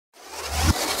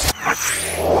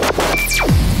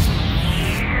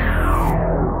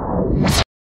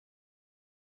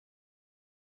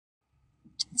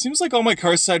It seems like all my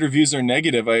Carside reviews are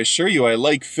negative. I assure you I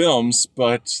like films,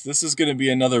 but this is going to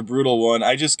be another brutal one.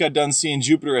 I just got done seeing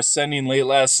Jupiter Ascending late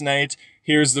last night.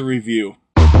 Here's the review.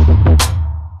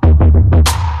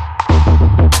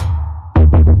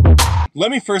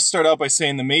 Let me first start out by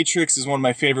saying The Matrix is one of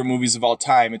my favorite movies of all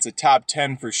time. It's a top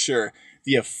 10 for sure.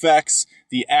 The effects,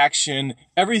 the action,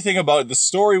 everything about it. The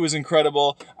story was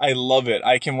incredible. I love it.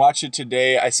 I can watch it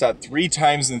today. I saw it 3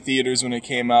 times in theaters when it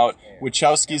came out.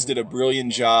 Wachowskis did a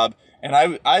brilliant job. And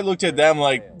I looked at them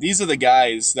like, these are the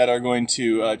guys that are going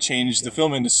to change the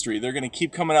film industry. They're going to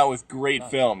keep coming out with great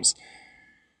films.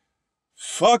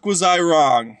 Fuck, was I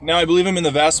wrong. Now, I believe I'm in the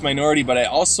vast minority, but I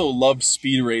also loved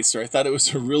Speed Racer. I thought it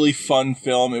was a really fun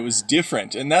film. It was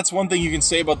different. And that's one thing you can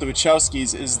say about the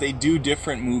Wachowskis is they do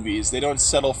different movies. They don't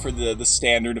settle for the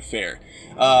standard affair.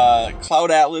 Cloud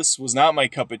Atlas was not my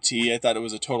cup of tea. I thought it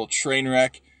was a total train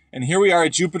wreck. And here we are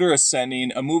at Jupiter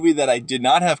Ascending, a movie that I did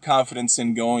not have confidence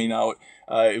in going out.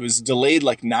 It was delayed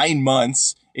like 9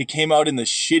 months. It came out in the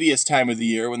shittiest time of the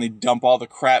year when they dump all the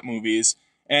crap movies.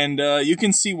 And you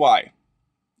can see why.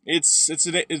 It's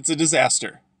a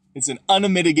disaster. It's an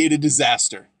unmitigated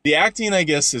disaster. The acting, I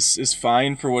guess, is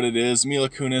fine for what it is. Mila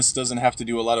Kunis doesn't have to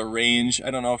do a lot of range.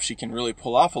 I don't know if she can really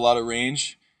pull off a lot of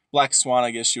range. Black Swan, I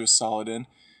guess she was solid in.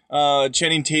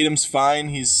 Channing Tatum's fine.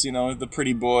 He's, you know, the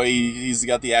pretty boy. He's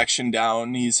got the action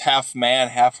down. He's half man,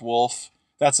 half wolf.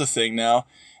 That's a thing now.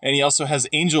 And he also has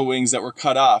angel wings that were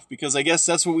cut off, because I guess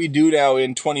that's what we do now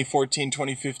in 2014,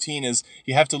 2015, is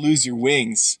you have to lose your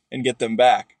wings and get them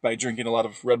back by drinking a lot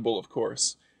of Red Bull, of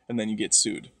course. And then you get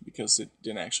sued because it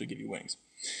didn't actually give you wings.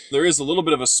 There is a little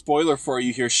bit of a spoiler for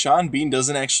you here. Sean Bean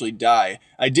doesn't actually die.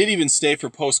 I did even stay for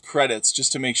post-credits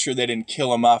just to make sure they didn't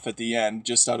kill him off at the end,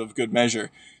 just out of good measure.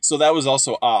 So that was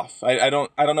also off. I don't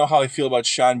know how I feel about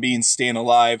Sean Bean staying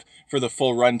alive for the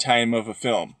full runtime of a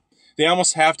film. They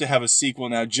almost have to have a sequel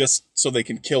now just so they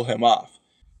can kill him off.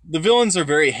 The villains are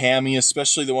very hammy,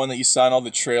 especially the one that you saw in all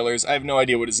the trailers. I have no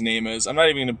idea what his name is. I'm not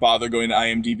even going to bother going to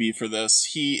IMDb for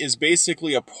this. He is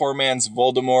basically a poor man's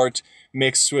Voldemort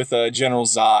mixed with a General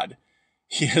Zod.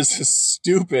 He has a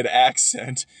stupid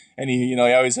accent, and he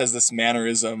always has this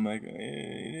mannerism like,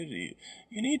 you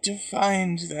need to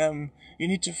find them. You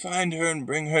need to find her and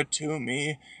bring her to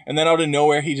me. And then out of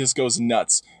nowhere, he just goes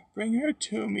nuts. Bring her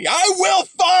to me. I will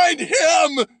find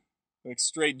him! Like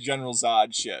straight General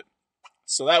Zod shit.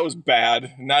 So that was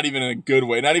bad. Not even in a good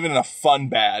way. Not even in a fun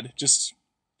bad. Just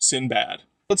sin bad.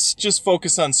 Let's just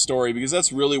focus on story, because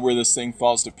that's really where this thing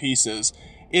falls to pieces.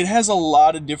 It has a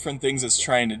lot of different things it's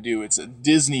trying to do. It's a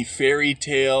Disney fairy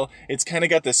tale. It's kind of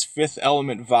got this Fifth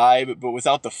Element vibe, but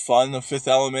without the fun of Fifth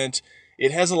Element.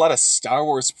 It has a lot of Star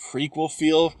Wars prequel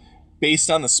feel,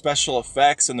 based on the special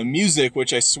effects and the music,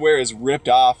 which I swear is ripped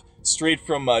off straight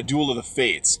from Duel of the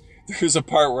Fates. There's a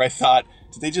part where I thought,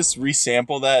 did they just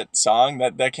resample that song?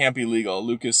 That can't be legal.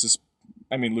 Lucas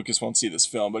won't see this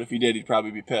film, but if he did, he'd probably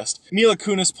be pissed. Mila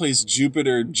Kunis plays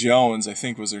Jupiter Jones, I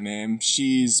think was her name.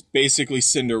 She's basically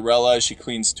Cinderella. She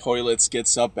cleans toilets,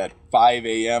 gets up at 5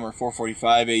 a.m. or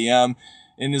 4:45 a.m.,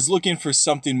 and is looking for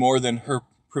something more than her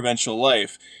provincial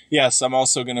life. Yes, I'm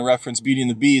also going to reference Beauty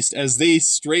and the Beast, as they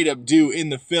straight up do in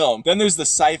the film. Then there's the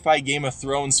sci-fi Game of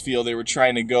Thrones feel they were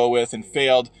trying to go with and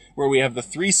failed, where we have the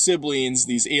 3 siblings,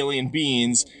 these alien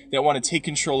beings, that want to take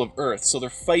control of Earth, so they're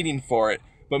fighting for it.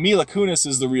 But Mila Kunis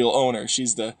is the real owner.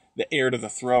 She's the heir to the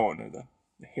throne, or the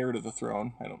heir to the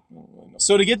throne. I don't really know.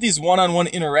 So to get these one-on-one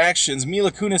interactions,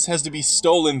 Mila Kunis has to be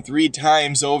stolen 3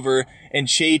 times over, and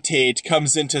Che Tate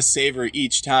comes in to save her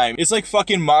each time. It's like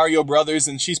fucking Mario Brothers,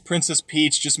 and she's Princess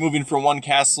Peach just moving from one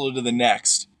castle to the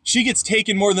next. She gets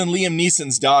taken more than Liam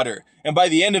Neeson's daughter, and by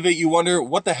the end of it you wonder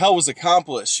what the hell was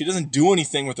accomplished. She doesn't do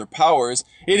anything with her powers.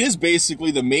 It is basically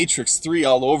the Matrix 3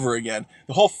 all over again.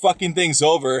 The whole fucking thing's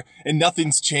over, and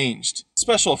nothing's changed.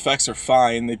 Special effects are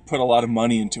fine. They put a lot of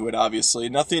money into it, obviously.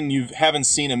 Nothing you haven't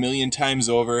seen a million times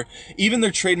over. Even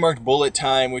their trademarked bullet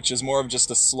time, which is more of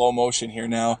just a slow motion here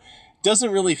now,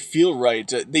 doesn't really feel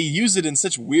right. They use it in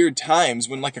such weird times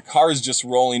when like a car is just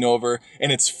rolling over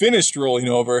and it's finished rolling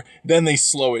over, then they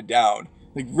slow it down.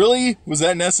 Like, really? Was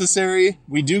that necessary?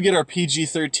 We do get our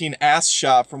PG-13 ass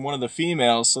shot from one of the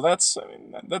females, so that's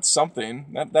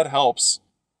something. That helps.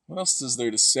 What else is there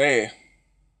to say?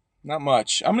 Not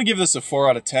much. I'm gonna give this a 4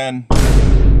 out of 10.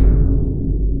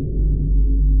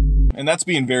 And that's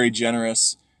being very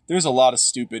generous. There's a lot of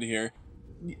stupid here.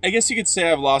 I guess you could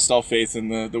say I've lost all faith in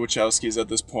the Wachowskis at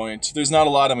this point. There's not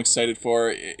a lot I'm excited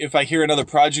for. If I hear another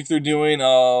project they're doing,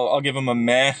 I'll give them a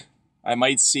meh. I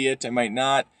might see it, I might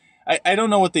not. I don't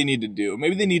know what they need to do.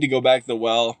 Maybe they need to go back to the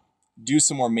well, do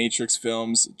some more Matrix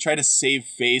films, try to save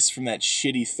face from that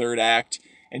shitty third act,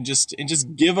 and just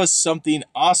give us something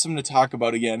awesome to talk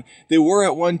about again. They were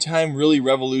at one time really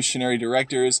revolutionary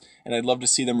directors, and I'd love to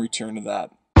see them return to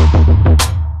that.